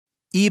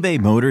eBay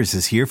Motors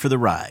is here for the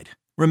ride.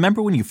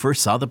 Remember when you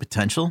first saw the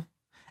potential?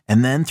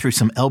 And then through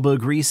some elbow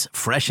grease,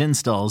 fresh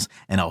installs,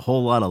 and a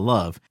whole lot of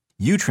love,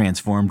 you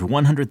transformed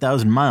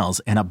 100,000 miles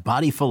and a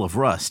body full of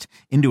rust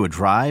into a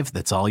drive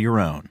that's all your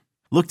own.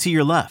 Look to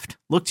your left.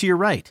 Look to your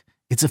right.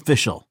 It's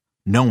official.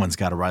 No one's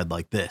got a ride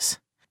like this.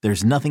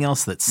 There's nothing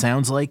else that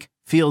sounds like,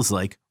 feels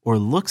like, or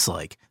looks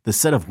like the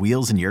set of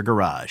wheels in your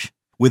garage.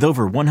 With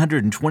over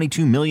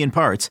 122 million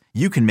parts,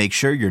 you can make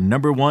sure your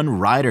number one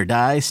ride or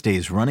die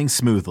stays running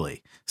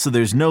smoothly. So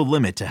there's no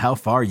limit to how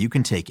far you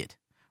can take it.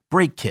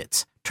 Brake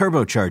kits,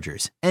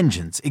 turbochargers,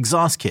 engines,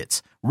 exhaust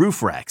kits,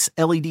 roof racks,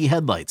 LED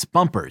headlights,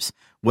 bumpers,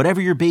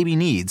 whatever your baby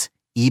needs,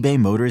 eBay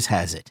Motors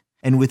has it.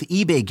 And with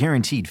eBay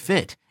Guaranteed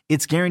Fit,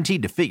 it's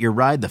guaranteed to fit your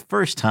ride the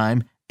first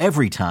time,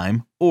 every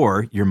time,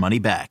 or your money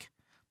back.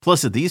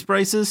 Plus at these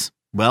prices,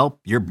 well,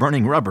 you're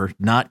burning rubber,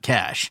 not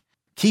cash.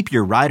 Keep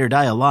your ride or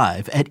die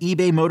alive at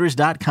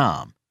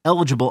ebaymotors.com.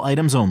 Eligible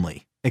items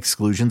only.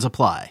 Exclusions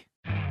apply.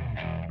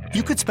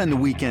 You could spend the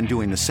weekend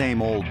doing the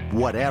same old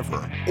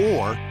whatever,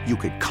 or you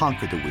could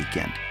conquer the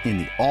weekend in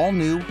the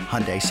all-new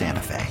Hyundai Santa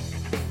Fe.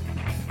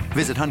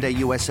 Visit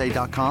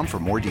HyundaiUSA.com for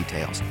more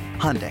details.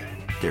 Hyundai,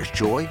 there's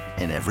joy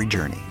in every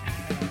journey.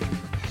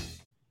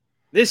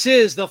 This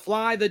is the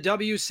Fly the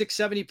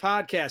W670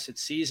 podcast.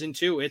 It's season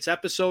 2. It's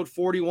episode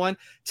 41.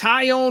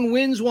 Tyone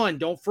wins one.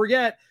 Don't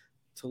forget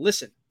to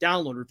listen,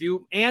 download,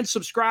 review, and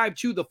subscribe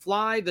to the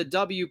Fly the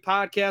W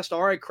podcast.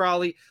 All right,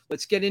 Crowley,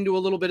 let's get into a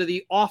little bit of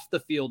the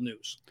off-the-field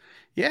news.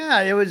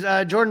 Yeah, it was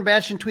Jordan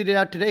Batchin tweeted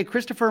out today,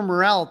 Christopher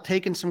Morel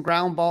taking some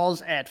ground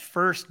balls at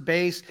first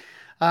base.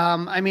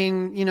 This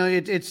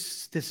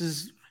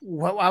is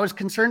what I was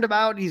concerned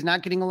about. He's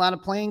not getting a lot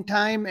of playing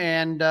time,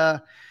 and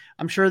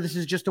I'm sure this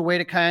is just a way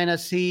to kind of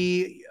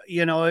see,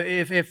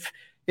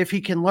 if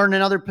he can learn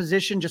another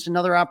position, just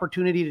another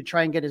opportunity to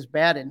try and get his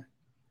bat in.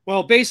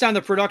 Well, based on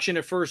the production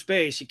at first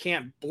base, you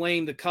can't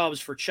blame the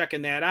Cubs for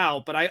checking that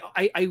out. But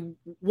I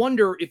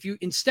wonder if you,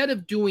 instead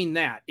of doing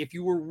that, if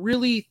you were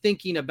really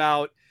thinking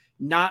about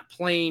not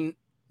playing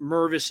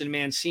Mervis and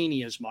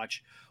Mancini as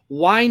much,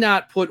 why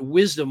not put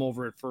Wisdom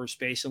over at first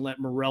base and let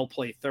Morel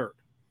play third?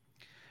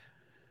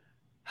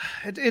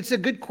 It's a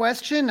good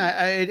question.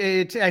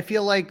 I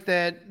feel like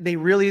that they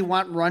really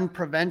want run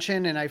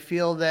prevention, and I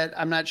feel that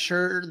I'm not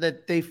sure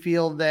that they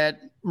feel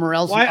that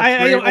Morel's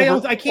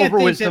over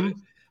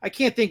Wisdom. I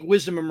can't think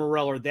Wisdom and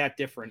Morel are that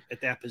different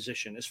at that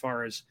position as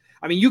far as,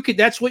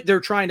 that's what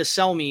they're trying to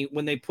sell me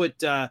when they put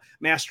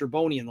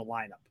Mastrobuoni in the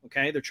lineup.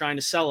 Okay. They're trying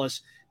to sell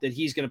us that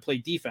he's going to play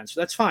defense.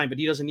 So that's fine, but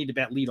he doesn't need to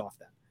bat leadoff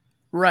then.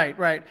 Right.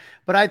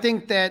 But I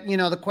think that,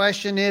 the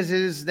question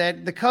is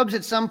that the Cubs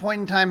at some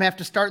point in time have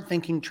to start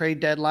thinking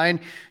trade deadline.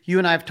 You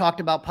and I have talked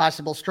about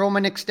possible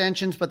Stroman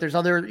extensions, but there's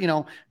other,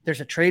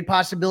 there's a trade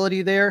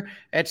possibility there.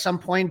 At some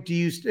point,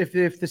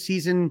 if the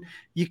season,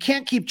 you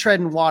can't keep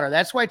treading water.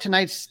 That's why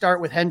tonight's start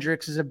with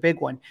Hendricks is a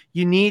big one.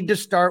 You need to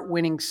start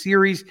winning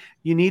series.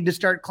 You need to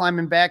start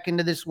climbing back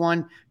into this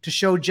one to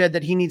show Jed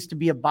that he needs to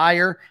be a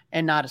buyer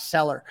and not a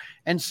seller.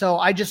 And so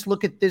I just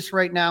look at this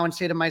right now and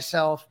say to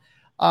myself,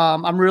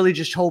 I'm really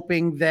just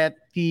hoping that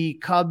the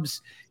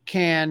Cubs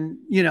can,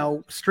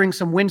 string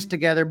some wins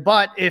together.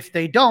 But if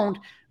they don't,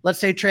 let's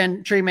say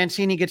Trey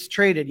Mancini gets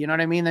traded, you know what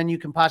I mean? Then you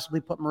can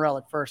possibly put Morel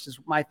at first is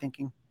my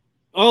thinking.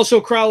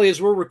 Also, Crowley,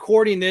 as we're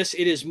recording this,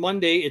 it is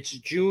Monday. It's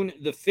June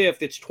the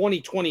 5th. It's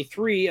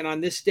 2023. And on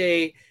this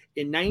day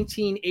in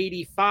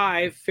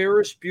 1985,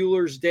 Ferris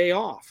Bueller's Day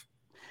Off.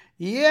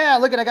 Yeah,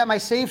 look, I got my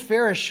Save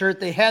Ferris shirt.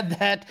 They had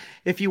that.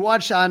 If you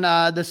watch on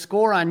the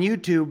Score on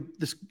YouTube,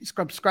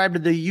 subscribe to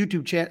the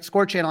YouTube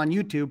Score channel on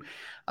YouTube.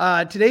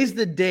 Today's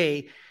the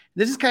day.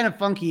 This is kind of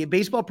funky. A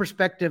Baseball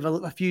Perspective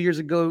a few years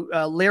ago,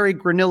 Larry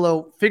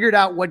Granillo figured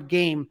out what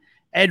game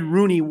Ed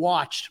Rooney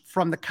watched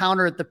from the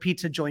counter at the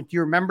pizza joint. Do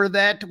you remember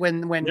that?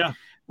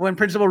 When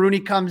Principal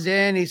Rooney comes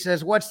in, he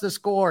says, "What's the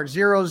score?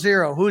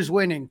 0-0. Who's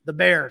winning? The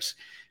Bears."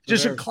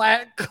 Just a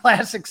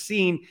classic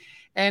scene.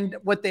 And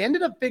what they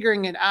ended up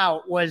figuring it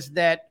out was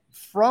that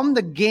from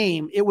the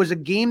game, it was a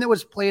game that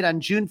was played on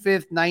June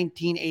 5th,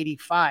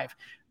 1985.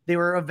 They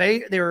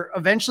were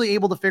eventually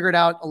able to figure it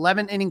out.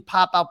 11-inning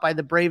pop out by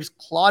the Braves,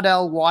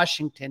 Claudel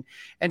Washington.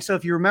 And so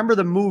if you remember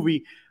the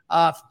movie,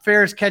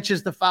 Ferris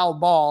catches the foul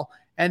ball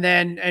and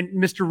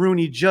Mr.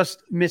 Rooney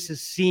just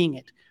misses seeing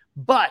it.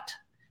 But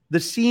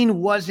the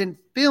scene wasn't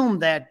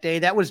filmed that day.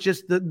 That was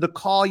just the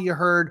call you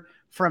heard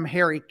from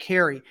Harry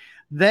Carey.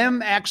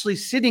 Them actually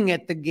sitting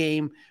at the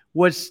game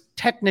was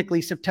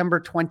technically September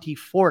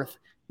 24th,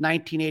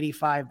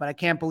 1985, but I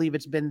can't believe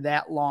it's been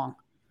that long.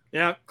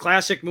 Yeah,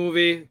 classic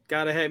movie.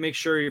 Gotta make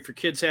sure if your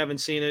kids haven't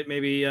seen it,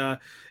 maybe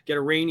get a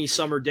rainy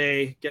summer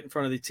day, get in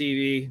front of the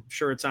TV. I'm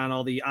sure it's on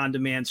all the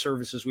on-demand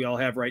services we all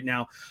have right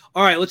now.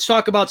 All right, let's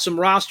talk about some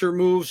roster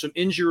moves, some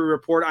injury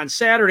report. On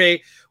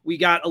Saturday, we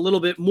got a little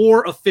bit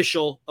more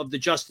official of the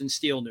Justin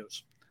Steele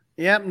news.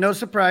 Yep, no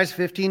surprise,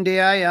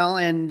 15-day IL,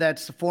 and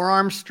that's the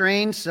forearm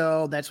strain,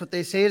 so that's what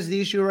they say is the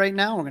issue right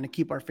now. We're going to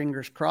keep our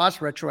fingers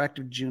crossed,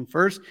 retroactive June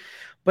 1st.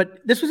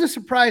 But this was a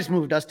surprise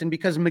move, Dustin,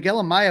 because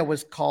Miguel Amaya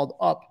was called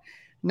up.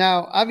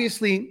 Now,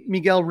 obviously,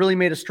 Miguel really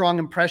made a strong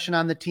impression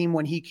on the team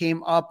when he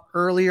came up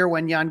earlier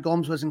when Yan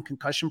Gomes was in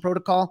concussion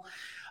protocol.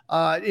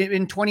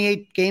 In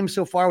 28 games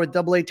so far with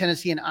AA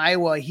Tennessee and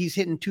Iowa, he's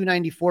hitting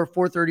 294,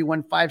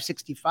 431,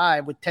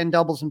 565 with 10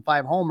 doubles and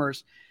 5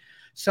 homers.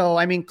 So,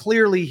 I mean,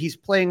 clearly he's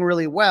playing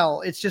really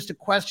well. It's just a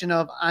question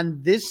of,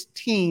 on this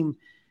team,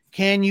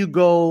 can you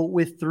go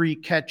with 3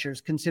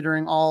 catchers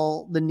considering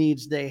all the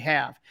needs they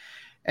have?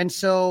 And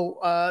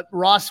so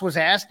Ross was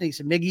asked, and he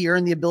said, Miggy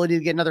earned the ability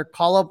to get another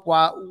call-up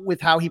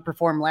with how he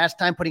performed last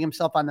time, putting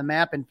himself on the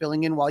map and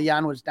filling in while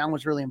Yan was down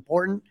was really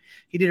important.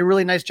 He did a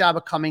really nice job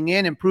of coming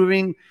in and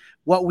proving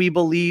what we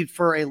believed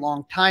for a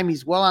long time.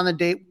 He's well on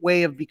the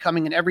way of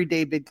becoming an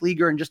everyday big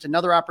leaguer, and just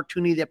another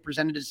opportunity that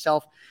presented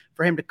itself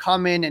for him to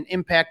come in and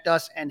impact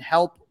us and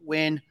help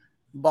win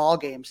ball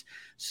games.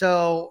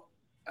 So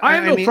I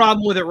have no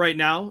problem with it right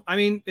now. I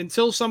mean,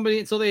 until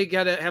they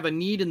have a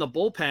need in the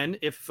bullpen,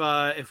 if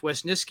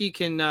Wesneski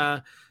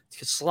can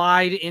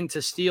slide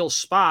into Steele's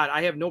spot,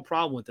 I have no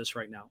problem with this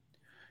right now.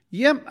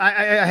 Yep.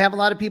 I have a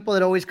lot of people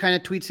that always kind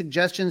of tweet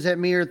suggestions at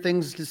me or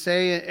things to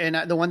say.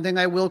 And the one thing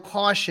I will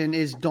caution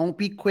is don't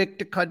be quick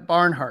to cut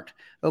Barnhart.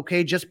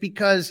 Okay. Just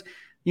because,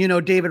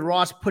 David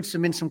Ross puts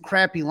him in some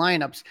crappy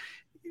lineups.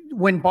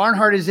 When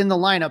Barnhart is in the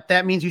lineup,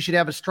 that means you should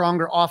have a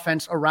stronger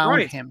offense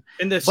around him.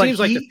 And it seems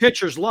like the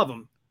pitchers love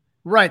him.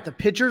 Right. The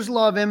pitchers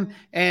love him,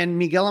 and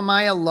Miguel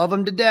Amaya love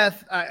him to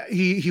death.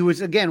 He was,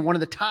 again, one of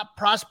the top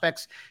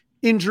prospects.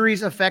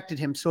 Injuries affected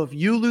him. So if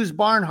you lose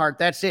Barnhart,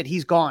 that's it.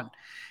 He's gone.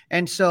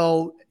 And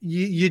so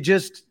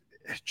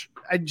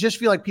I just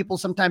feel like people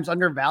sometimes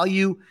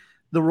undervalue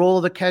the role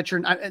of the catcher,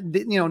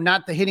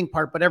 not the hitting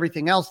part, but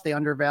everything else they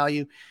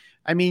undervalue.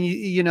 I mean,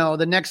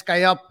 the next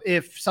guy up,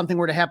 if something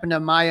were to happen to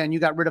Amaya and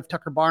you got rid of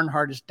Tucker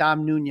Barnhart, is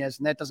Dom Nunez,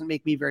 and that doesn't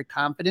make me very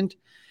confident.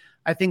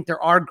 I think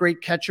there are great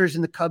catchers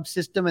in the Cubs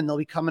system, and they'll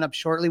be coming up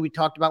shortly. We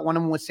talked about one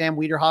of them with Sam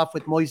Wiederhoff,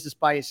 with Moises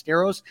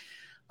Ballesteros.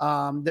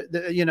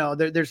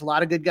 There's a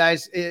lot of good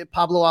guys.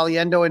 Pablo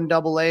Aliendo in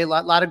AA,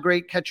 a lot of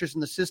great catchers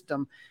in the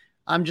system.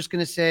 I'm just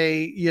going to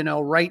say,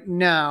 right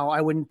now,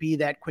 I wouldn't be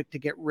that quick to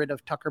get rid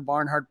of Tucker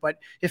Barnhart. But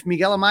if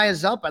Miguel Amaya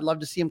is up, I'd love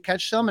to see him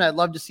catch some, and I'd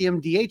love to see him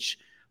DH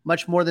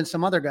much more than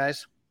some other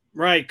guys.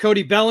 Right.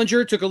 Cody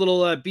Bellinger took a little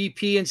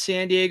BP in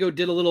San Diego,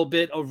 did a little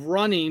bit of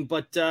running,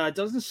 but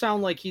doesn't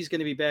sound like he's going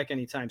to be back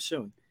anytime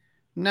soon.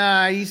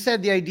 Nah, he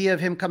said the idea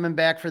of him coming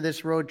back for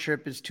this road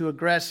trip is too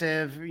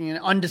aggressive,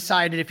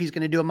 undecided if he's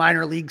going to do a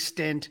minor league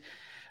stint.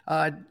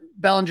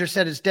 Bellinger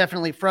said it's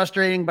definitely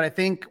frustrating, but I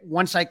think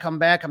once I come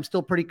back, I'm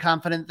still pretty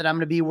confident that I'm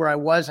going to be where I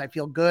was. I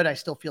feel good. I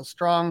still feel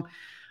strong.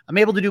 I'm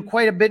able to do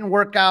quite a bit in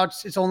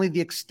workouts. It's only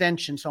the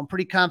extension. So I'm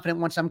pretty confident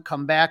once I'm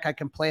come back, I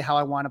can play how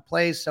I want to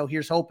play. So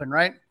here's hoping,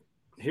 right?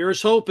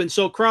 Here's hoping.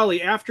 So,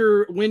 Crowley,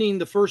 after winning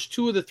the first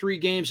 2 of the 3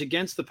 games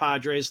against the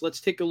Padres,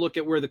 let's take a look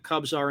at where the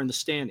Cubs are in the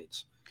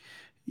standings.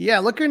 Yeah,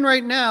 looking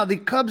right now, the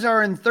Cubs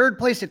are in 3rd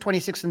place at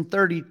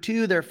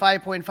 26-32. They're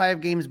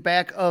 5.5 games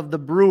back of the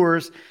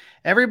Brewers.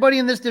 Everybody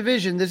in this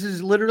division, this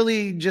is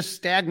literally just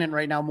stagnant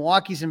right now.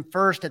 Milwaukee's in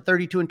 1st at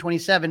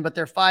 32-27, but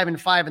they're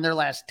 5-5 in their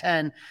last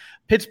 10.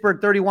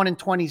 Pittsburgh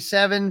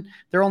 31-27.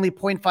 They're only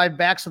 0.5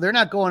 back, so they're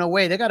not going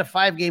away. They got a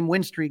 5-game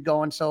win streak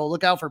going, so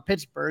look out for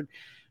Pittsburgh.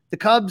 The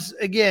Cubs,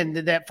 again,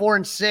 that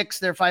 4-6,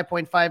 they're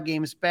 5.5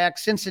 games back.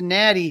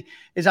 Cincinnati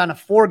is on a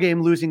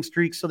 4-game losing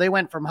streak, so they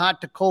went from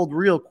hot to cold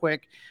real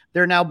quick.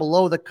 They're now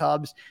below the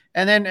Cubs.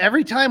 And then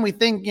every time we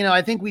think,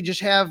 I think we just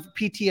have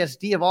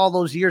PTSD of all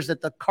those years that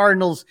the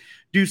Cardinals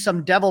do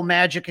some devil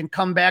magic and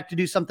come back to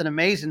do something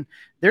amazing.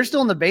 They're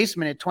still in the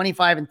basement at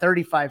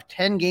 25-35,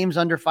 10 games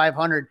under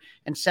 500,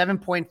 and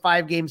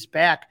 7.5 games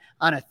back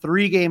on a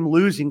 3-game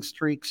losing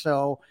streak.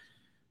 So,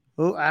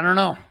 I don't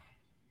know.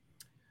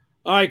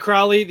 All right,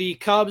 Crowley, the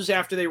Cubs,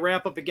 after they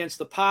wrap up against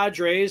the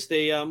Padres,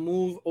 they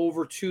move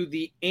over to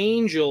the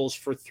Angels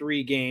for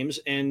 3 games.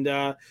 And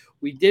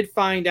we did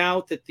find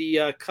out that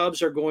the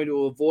Cubs are going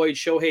to avoid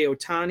Shohei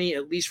Ohtani,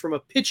 at least from a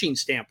pitching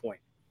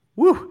standpoint.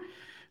 Woo!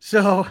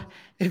 So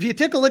if you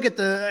take a look at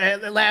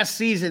the last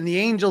season, the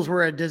Angels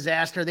were a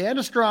disaster. They had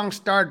a strong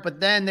start, but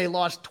then they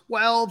lost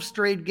 12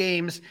 straight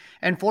games,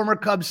 and former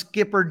Cubs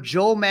skipper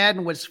Joe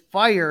Maddon was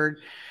fired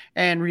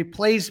and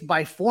replaced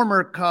by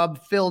former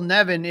Cub Phil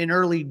Nevin in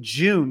early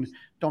June.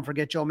 Don't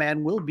forget, Joe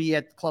Maddon will be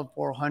at Club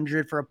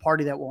 400 for a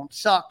party that won't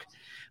suck.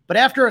 But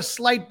after a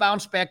slight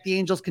bounce back, the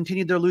Angels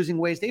continued their losing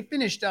ways. They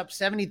finished up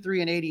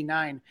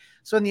 73-89.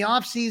 So in the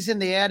offseason,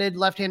 they added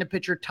left-handed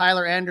pitcher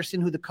Tyler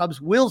Anderson, who the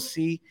Cubs will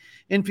see.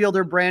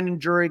 Infielder Brandon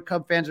Drury,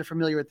 Cub fans are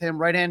familiar with him.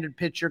 Right-handed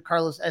pitcher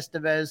Carlos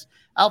Estevez.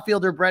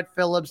 Outfielder Brett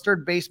Phillips.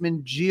 Third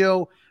baseman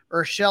Gio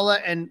Urshela,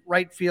 and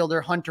right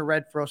fielder Hunter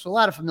Renfroe. So a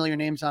lot of familiar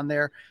names on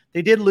there.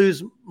 They did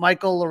lose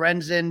Michael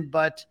Lorenzen,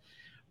 but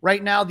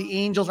right now the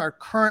Angels are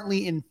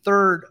currently in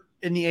 3rd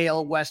in the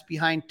AL West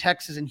behind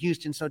Texas and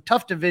Houston. So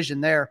tough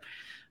division there.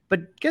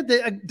 But get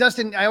the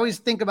Dustin, I always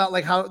think about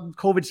like how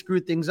COVID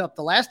screwed things up.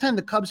 The last time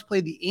the Cubs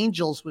played the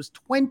Angels was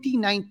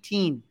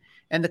 2019,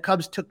 and the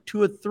Cubs took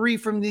 2 of 3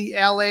 from the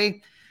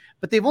LA.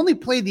 but they've only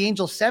played the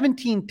Angels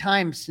 17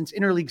 times since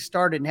interleague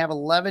started and have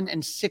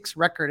 11-6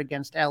 record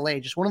against LA.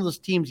 Just one of those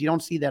teams you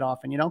don't see that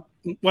often, you know?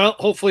 Well,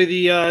 hopefully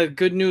the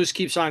good news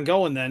keeps on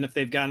going then. If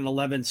they've got an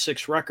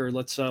 11-6 record,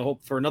 let's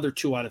hope for another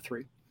 2 out of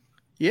 3.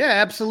 Yeah,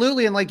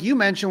 absolutely. And like you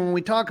mentioned, when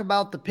we talk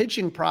about the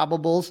pitching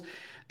probables,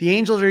 the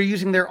Angels are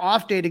using their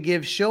off day to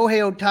give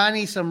Shohei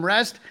Ohtani some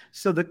rest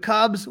so the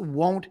Cubs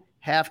won't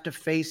have to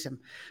face him.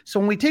 So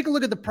when we take a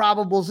look at the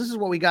probables, this is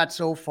what we got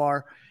so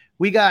far.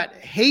 We got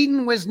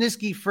Hayden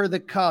Wesneski for the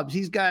Cubs.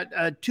 He's got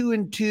a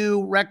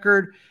 2-2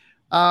 record.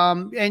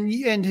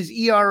 And his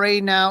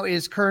ERA now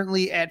is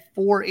currently at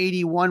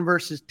 4.81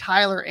 versus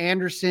Tyler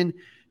Anderson,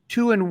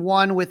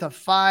 2-1 with a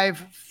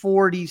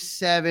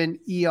 5.47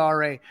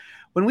 ERA.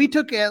 When we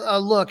took a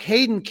look,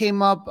 Hayden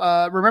came up.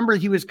 Remember,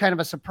 he was kind of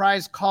a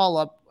surprise call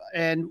up.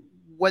 And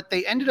what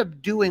they ended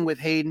up doing with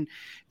Hayden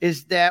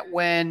is that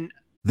when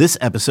This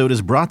episode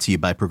is brought to you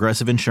by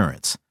Progressive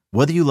Insurance.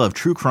 Whether you love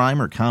true crime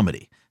or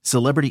comedy,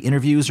 celebrity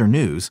interviews or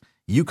news,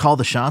 you call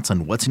the shots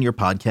on what's in your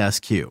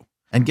podcast queue.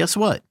 And guess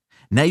what?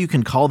 Now you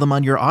can call them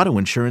on your auto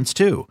insurance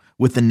too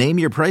with the Name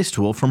Your Price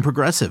tool from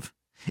Progressive.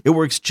 It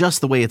works just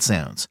the way it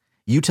sounds.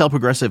 You tell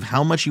Progressive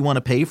how much you want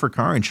to pay for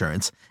car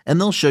insurance, and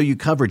they'll show you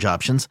coverage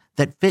options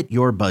that fit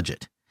your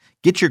budget.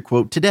 Get your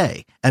quote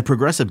today at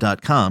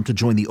Progressive.com to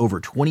join the over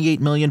 28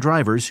 million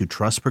drivers who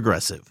trust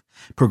Progressive.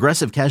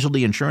 Progressive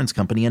Casualty Insurance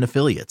Company and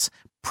Affiliates.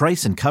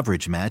 Price and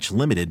coverage match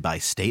limited by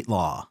state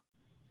law.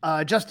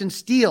 Justin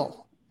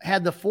Steele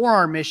had the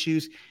forearm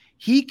issues.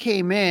 He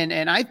came in,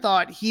 and I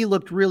thought he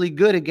looked really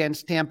good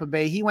against Tampa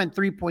Bay. He went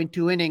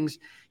 3.2 innings.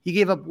 He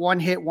gave up 1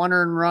 hit, 1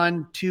 earned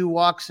run, 2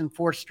 walks, and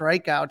 4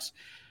 strikeouts.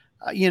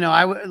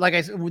 Like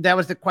I said, that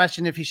was the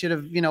question if he should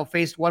have,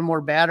 faced one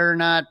more batter or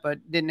not, but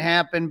didn't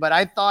happen. But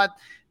I thought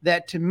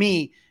that, to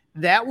me,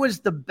 that was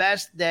the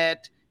best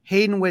that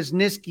Hayden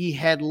Wesneski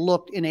had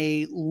looked in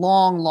a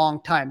long,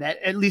 long time.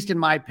 That, at least in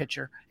my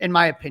opinion.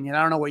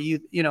 I don't know what I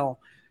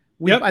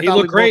thought he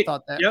looked great.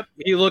 Thought that. Yep,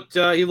 he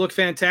looked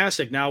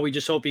fantastic. Now we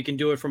just hope he can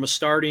do it from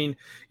starting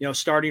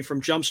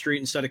from Jump Street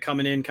instead of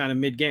coming in kind of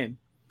mid-game.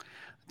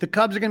 The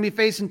Cubs are going to be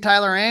facing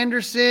Tyler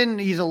Anderson.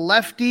 He's a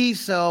lefty,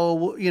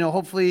 so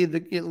thankfully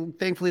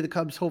the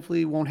Cubs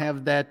hopefully won't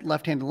have that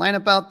left-handed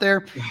lineup out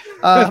there.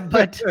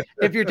 But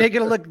if you're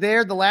taking a look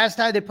there, the last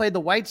time they played the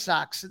White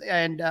Sox,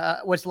 and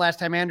what's the last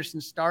time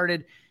Anderson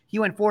started? He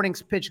went 4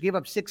 innings pitched, gave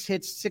up 6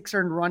 hits, 6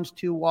 earned runs,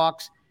 2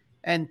 walks,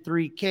 and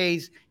 3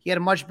 Ks. He had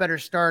a much better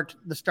start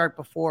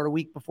a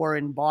week before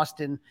in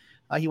Boston.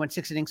 He went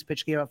 6 innings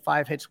pitched, gave up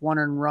 5 hits, 1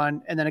 earned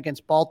run. And then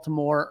against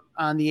Baltimore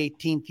on the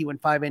 18th, he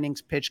went 5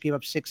 innings pitched, gave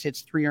up 6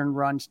 hits, 3 earned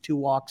runs, 2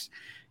 walks,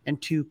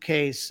 and 2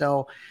 Ks.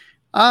 So,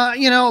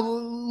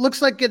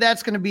 looks like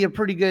that's going to be a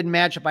pretty good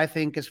matchup, I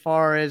think, as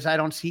far as I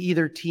don't see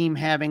either team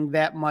having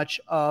that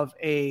much of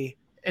an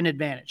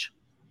advantage.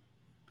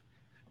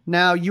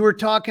 Now, you were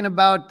talking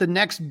about the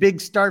next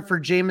big start for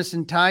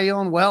Jameson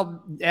Taillon.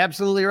 Well,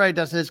 absolutely right,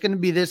 Dustin. It's going to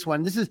be this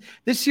one.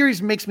 This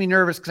series makes me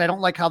nervous because I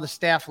don't like how the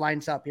staff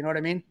lines up. You know what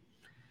I mean?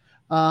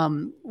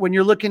 When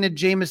you're looking at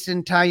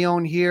Jameson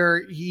Taillon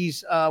here,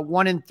 he's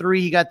 1-3.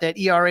 He got that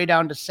ERA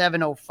down to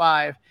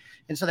 7.05.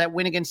 And so that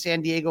win against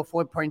San Diego,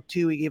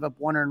 4.2, he gave up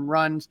 1 earned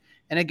runs.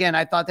 And again,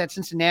 I thought that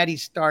Cincinnati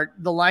start,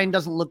 the line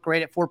doesn't look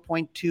great at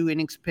 4.2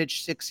 innings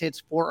pitched, 6 hits,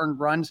 4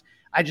 earned runs.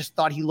 I just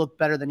thought he looked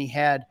better than he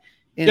had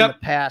in the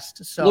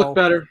past. So look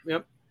better.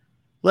 Yep.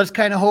 Let's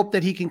kind of hope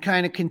that he can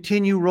kind of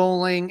continue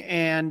rolling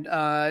and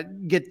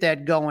get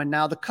that going.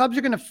 Now the Cubs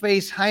are going to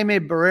face Jaime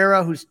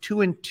Barrera, who's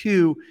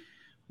 2-2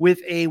 with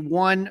a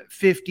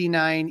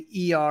 1.59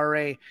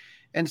 ERA.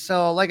 And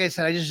so, like I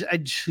said, I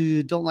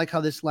just don't like how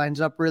this lines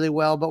up really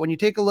well. But when you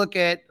take a look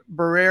at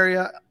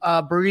Barrera,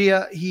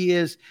 he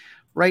is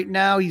right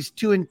now, he's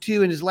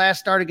 2-2 in his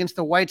last start against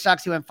the White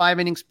Sox. He went 5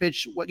 innings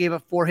pitched, gave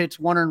up 4 hits,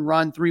 1 earned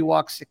run, 3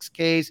 walks, 6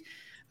 Ks.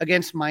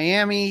 Against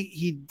Miami,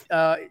 he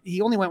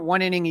only went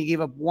 1 inning. He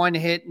gave up 1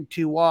 hit and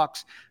 2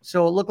 walks.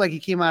 So it looked like he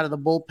came out of the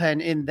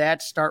bullpen in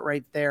that start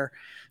right there.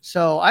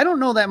 So I don't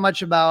know that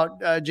much about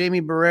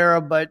Jamie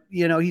Barrera, but,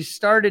 he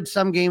started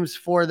some games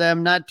for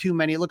them, not too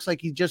many. It looks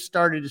like he just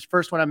started his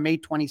first one on May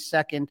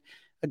 22nd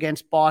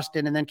against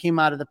Boston and then came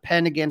out of the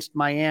pen against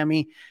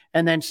Miami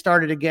and then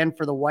started again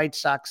for the White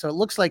Sox. So it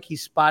looks like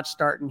he's spot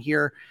starting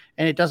here,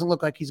 and it doesn't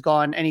look like he's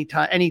gone any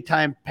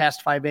time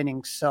past 5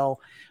 innings. So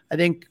I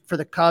think for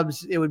the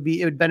Cubs, it would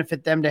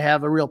benefit them to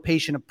have a real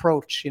patient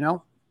approach,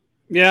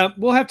 Yeah,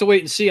 we'll have to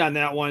wait and see on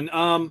that one.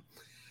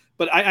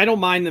 But I don't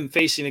mind them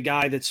facing a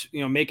guy that's,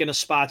 making a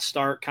spot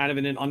start kind of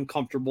in an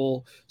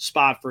uncomfortable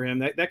spot for him.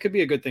 That could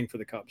be a good thing for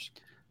the Cubs.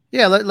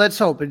 Yeah, let's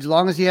hope. As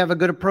long as you have a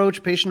good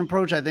approach, patient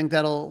approach, I think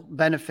that'll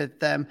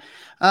benefit them.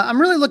 I'm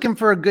really looking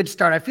for a good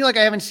start. I feel like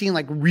I haven't seen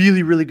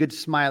really, really good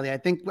Smiley. I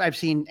think I've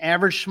seen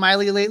average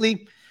Smiley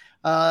lately.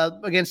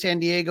 Against San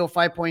Diego,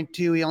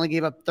 5.2. He only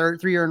gave up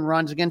 3 earned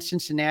runs. Against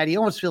Cincinnati, it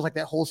almost feels like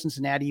that whole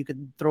Cincinnati, you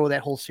could throw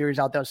that whole series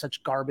out. That was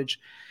such garbage.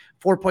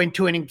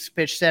 4.2 innings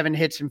pitched, 7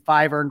 hits, and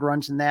 5 earned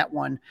runs in that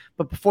one.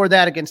 But before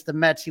that, against the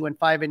Mets, he went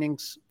 5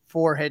 innings,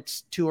 4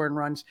 hits, 2 earned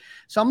runs.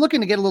 So I'm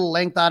looking to get a little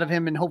length out of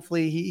him, and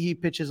hopefully he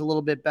pitches a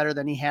little bit better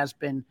than he has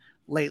been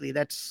lately.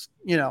 That's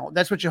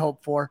what you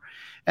hope for.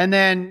 And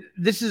then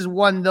this is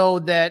one, though,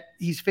 that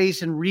he's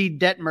facing Reed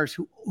Detmers,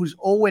 who's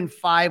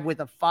 0-5 with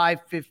a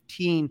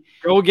 5.15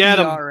 Go get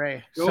ERA.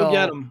 him. Go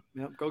get him.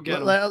 Yep, go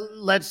get him.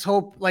 Let's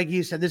hope, like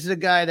you said, this is a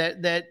guy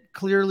that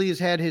clearly has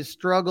had his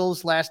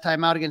struggles. Last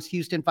time out against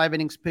Houston, 5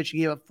 innings pitched, he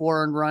gave up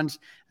 4 earned runs.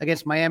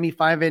 Against Miami,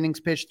 5 innings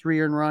pitched,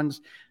 3 earned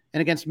runs.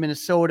 And against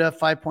Minnesota,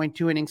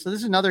 5.2 innings. So this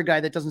is another guy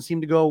that doesn't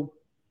seem to go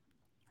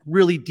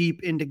really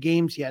deep into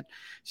games yet.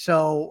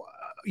 So,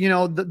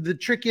 the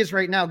trick is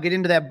right now, get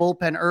into that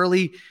bullpen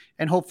early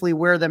and hopefully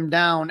wear them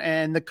down.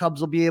 And the Cubs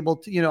will be able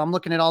to, I'm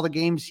looking at all the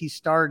games he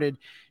started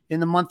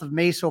in the month of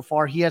May so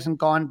far. He hasn't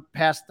gone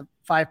past the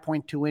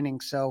 5.2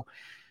 innings. So,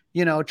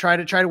 try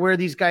to wear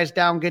these guys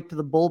down, get to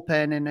the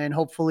bullpen and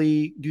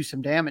hopefully do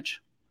some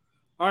damage.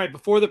 All right.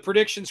 Before the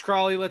predictions,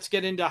 Crawley, let's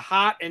get into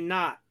hot and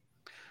not.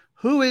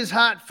 Who is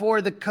hot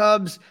for the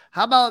Cubs?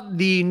 How about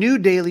the new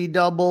daily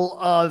double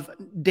of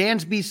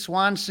Dansby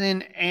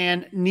Swanson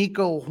and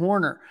Nico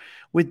Hoerner?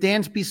 With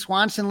Dansby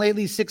Swanson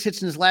lately, 6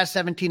 hits in his last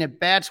 17 at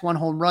bats, 1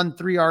 home run,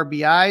 3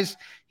 RBIs.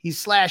 He's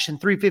slashing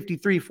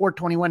 353,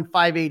 421,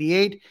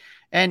 588.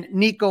 And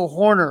Nico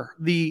Hoerner,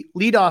 the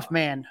leadoff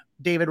man,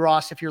 David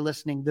Ross, if you're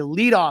listening, the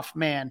leadoff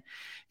man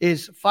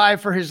is 5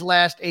 for his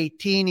last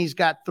 18. He's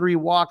got 3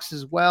 walks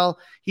as well.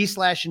 He's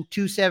slashing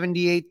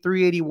 278,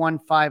 381,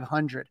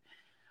 500.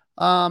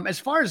 As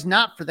far as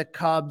not for the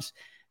Cubs,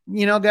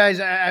 guys,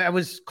 I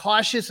was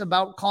cautious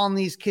about calling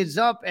these kids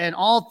up, and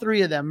all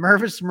 3 of them,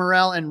 Mervis,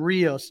 Morel, and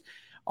Rios,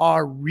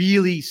 are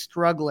really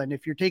struggling.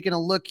 If you're taking a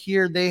look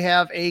here, they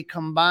have a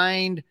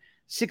combined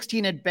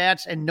 16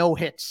 at-bats and no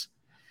hits.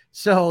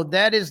 So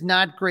that is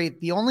not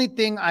great. The only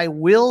thing I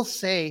will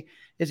say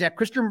is that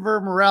Christopher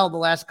Morel the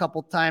last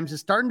couple times is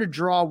starting to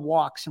draw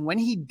walks, and when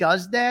he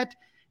does that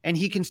and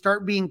he can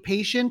start being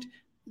patient,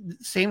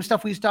 same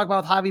stuff we used to talk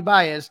about with Javi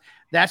Baez,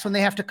 that's when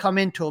they have to come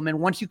into him. And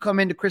once you come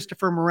into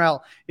Christopher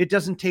Morel, it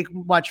doesn't take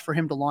much for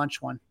him to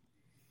launch one.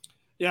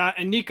 Yeah,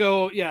 and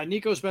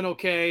Nico's been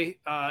okay.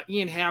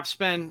 Ian Happ's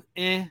been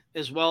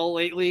as well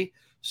lately.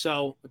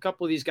 So a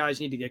couple of these guys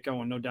need to get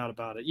going, no doubt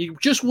about it. You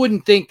just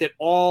wouldn't think that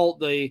all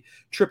the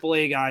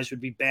AAA guys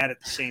would be bad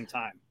at the same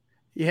time.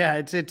 Yeah,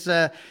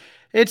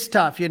 it's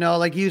tough,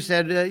 like you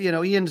said,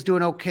 Ian's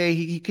doing okay.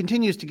 He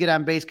continues to get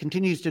on base,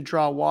 continues to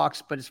draw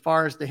walks, but as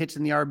far as the hits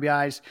and the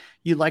RBIs,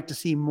 you'd like to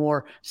see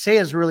more.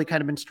 Seiya's really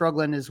kind of been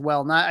struggling as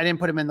well. I didn't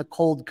put him in the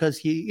cold because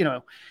he's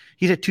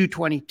at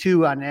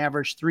 222 on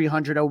average,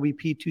 300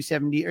 OBP,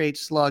 278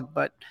 slug,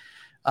 but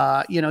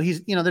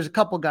there's a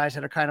couple guys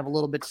that are kind of a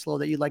little bit slow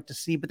that you'd like to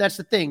see, but that's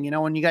the thing,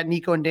 when you got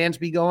Nico and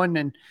Dansby going,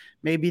 and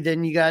maybe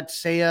then you got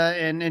Seiya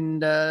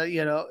and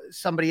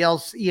somebody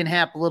else, Ian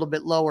Happ, a little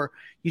bit lower.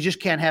 You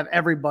just can't have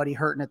everybody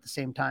hurting at the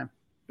same time.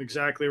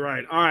 Exactly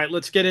right. All right,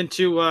 let's get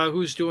into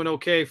who's doing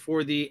okay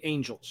for the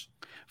Angels.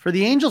 For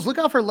the Angels, look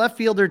out for left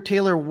fielder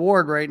Taylor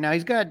Ward right now.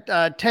 He's got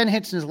 10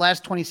 hits in his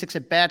last 26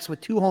 at bats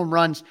with 2 home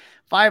runs,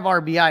 5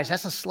 RBIs.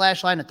 That's a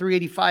slash line of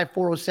 385,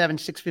 407,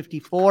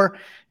 654.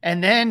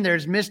 And then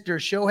there's Mr.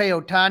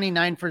 Shohei Ohtani,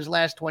 9 for his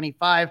last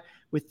 25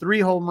 with 3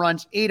 home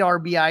runs, 8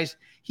 RBIs.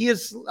 He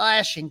is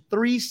slashing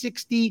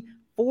 360,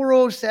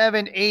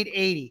 407,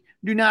 880.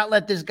 Do not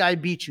let this guy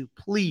beat you,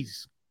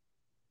 please.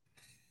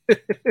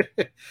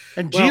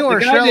 And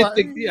Gio Urshela,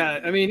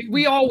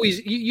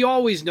 you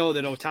always know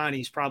that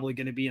Ohtani's probably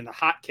going to be in the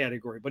hot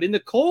category, but in the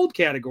cold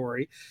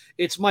category,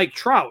 it's Mike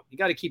Trout. You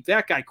got to keep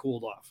that guy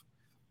cooled off.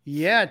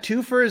 Yeah,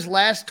 2 for his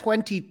last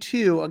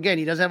 22. Again,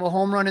 he does have a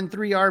home run and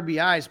 3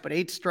 RBIs, but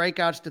 8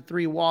 strikeouts to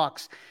 3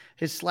 walks.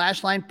 His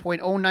slash line,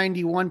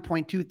 .091,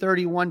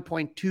 .231,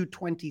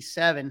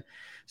 .227.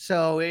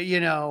 So,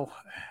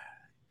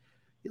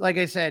 like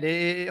I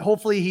said,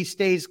 hopefully he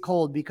stays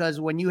cold, because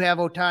when you have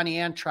Ohtani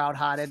and Trout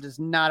hot, it is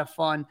not a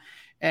fun.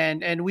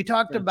 And we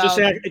talked about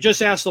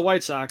just ask the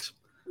White Sox.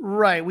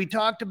 Right. We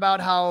talked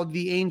about how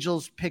the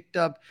Angels picked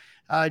up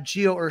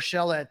Gio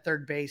Urshela at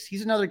third base.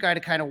 He's another guy to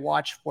kind of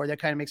watch for. That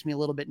kind of makes me a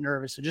little bit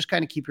nervous. So just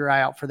kind of keep your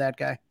eye out for that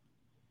guy.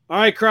 All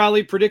right,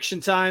 Crawley,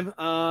 prediction time.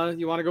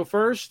 You want to go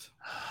first?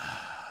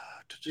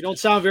 You don't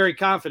sound very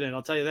confident.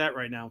 I'll tell you that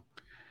right now.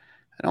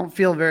 I don't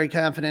feel very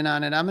confident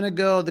on it. I'm going to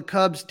go the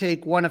Cubs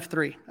take 1 of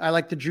 3. I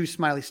like the Drew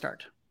Smyly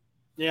start.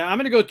 Yeah, I'm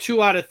going to go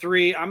 2 out of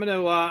 3. I'm going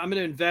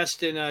to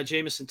invest in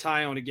Jameson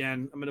Taillon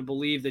again. I'm going to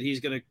believe that he's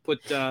going to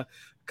put a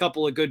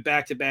couple of good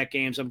back-to-back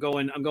games. I'm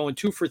going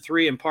 2 for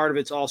 3, and part of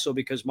it's also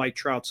because Mike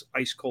Trout's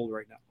ice cold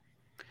right now.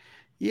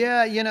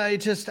 Yeah,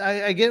 it's just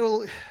I get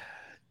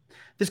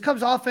this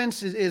Cubs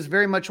offense is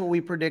very much what we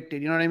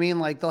predicted. You know what I mean?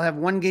 Like, they'll have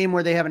one game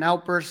where they have an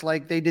outburst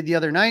like they did the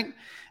other night,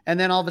 and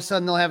then all of a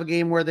sudden they'll have a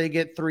game where they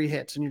get 3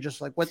 hits, and you're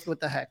just like, what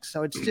the heck?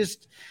 So it's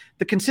just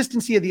the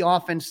consistency of the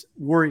offense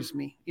worries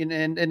me.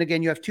 And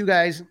again, you have 2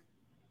 guys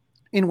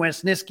in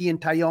Wesneski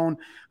and Taillon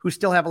who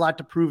still have a lot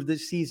to prove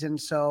this season.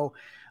 So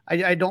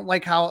I don't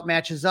like how it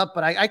matches up,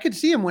 but I could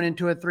see him winning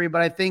 2 of 3.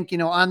 But I think,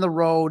 on the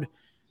road,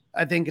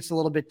 I think it's a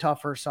little bit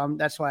tougher. So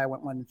that's why I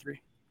went 1 and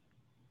 3.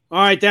 All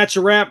right, that's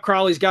a wrap.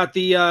 Crowley's got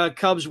the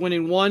Cubs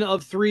winning 1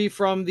 of 3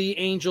 from the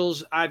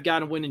Angels. I've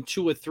got them winning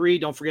 2 of 3.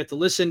 Don't forget to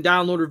listen,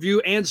 download,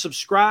 review, and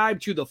subscribe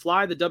to the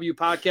Fly the W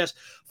podcast.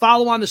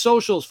 Follow on the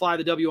socials, Fly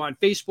the W on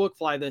Facebook,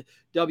 Fly the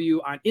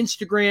W on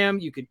Instagram.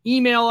 You can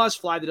email us,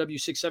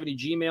 flythew670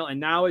 Gmail. And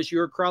now, as you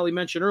heard Crowley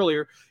mention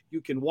earlier,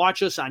 you can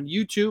watch us on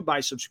YouTube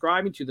by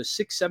subscribing to the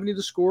 670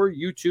 The Score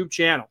YouTube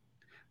channel.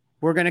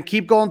 We're going to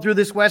keep going through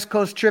this West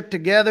Coast trip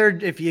together.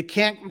 If you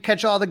can't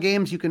catch all the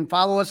games, you can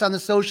follow us on the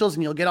socials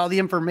and you'll get all the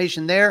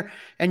information there.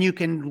 And you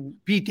can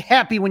be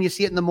happy when you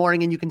see it in the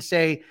morning and you can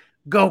say,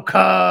 "Go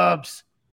Cubs."